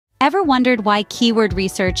Ever wondered why keyword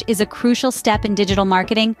research is a crucial step in digital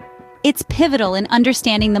marketing? It's pivotal in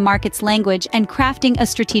understanding the market's language and crafting a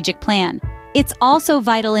strategic plan. It's also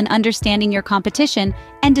vital in understanding your competition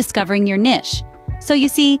and discovering your niche. So you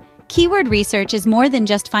see, keyword research is more than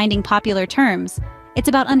just finding popular terms. It's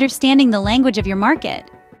about understanding the language of your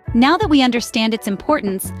market. Now that we understand its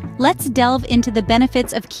importance, let's delve into the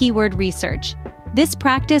benefits of keyword research. This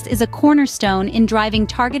practice is a cornerstone in driving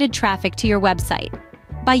targeted traffic to your website.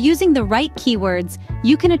 By using the right keywords,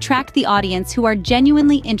 you can attract the audience who are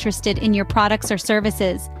genuinely interested in your products or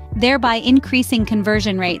services, thereby increasing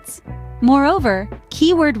conversion rates. Moreover,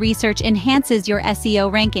 keyword research enhances your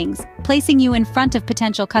SEO rankings, placing you in front of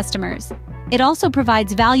potential customers. It also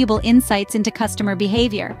provides valuable insights into customer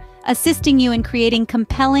behavior, assisting you in creating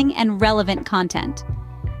compelling and relevant content.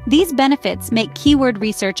 These benefits make keyword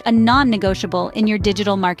research a non-negotiable in your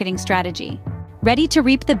digital marketing strategy. Ready to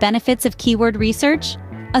reap the benefits of keyword research?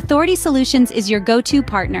 Authority Solutions is your go-to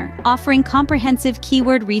partner, offering comprehensive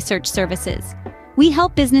keyword research services. We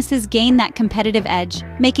help businesses gain that competitive edge,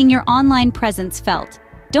 making your online presence felt.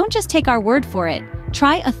 Don't just take our word for it.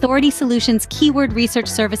 Try Authority Solutions keyword research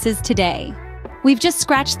services today. We've just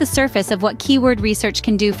scratched the surface of what keyword research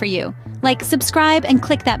can do for you. Like, subscribe and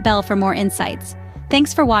click that bell for more insights.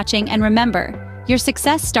 Thanks for watching, and remember, your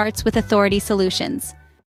success starts with Authority Solutions.